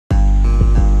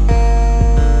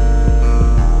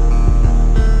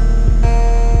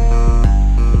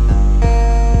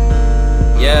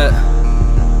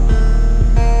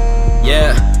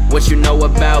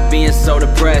being so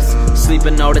depressed.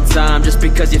 Sleeping all the time just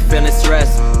because you're feeling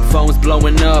stressed. Phones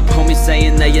blowing up, homies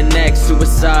saying that you're next.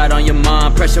 Suicide on your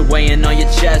mind, pressure weighing on your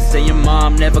chest. And your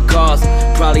mom never calls,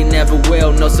 probably never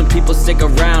will. Know some people stick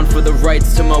around for the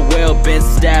rights to my will. Been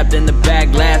stabbed in the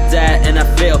back, laughed at, and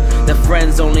I feel that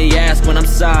friends only ask when I'm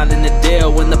signing the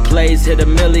deal. When the plays hit a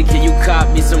milli, can you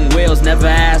cop me some wheels? Never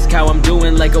ask how I'm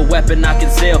doing, like a weapon I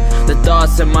conceal. The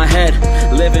thoughts in my head,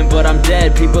 living but I'm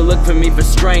dead. People look for me for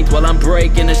strength while I'm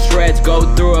breaking to shreds.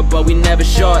 Go through it but we never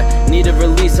short. Need a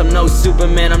release, I'm no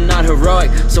Superman, I'm not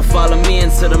heroic. So follow me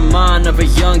into the mind of a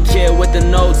young kid with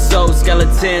an old soul.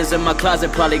 Skeletons in my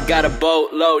closet, probably got a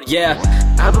boatload, yeah.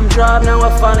 Album drop, now I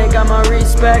finally got my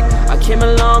respect. I came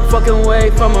a long fucking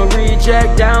way from a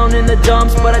reject. Down in the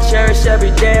dumps, but I cherish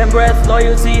every damn breath.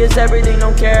 Loyalty is everything,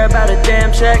 don't care about a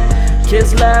damn check.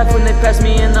 Kids laugh when they pass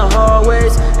me in the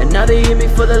hallways, and now they hit me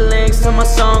for the links to my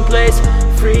song plays.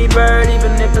 Free bird,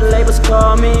 even if the labels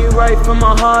call me. Right from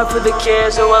my heart for the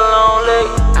kids who are lonely.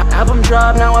 Album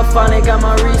drop, now I finally got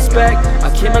my respect.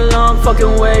 I came a long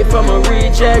fucking way from a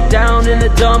reject. Down in the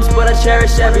dumps, but I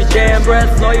cherish every damn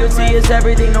breath. Loyalty is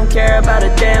everything, don't care about a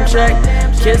damn check.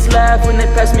 Kids laugh when they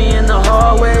pass me in the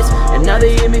hallways, and now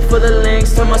they hit me for the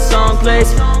links to my song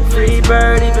plays. Free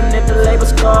bird, even if the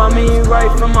labels call me.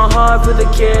 Right from my heart for the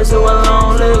kids who are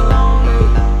lonely.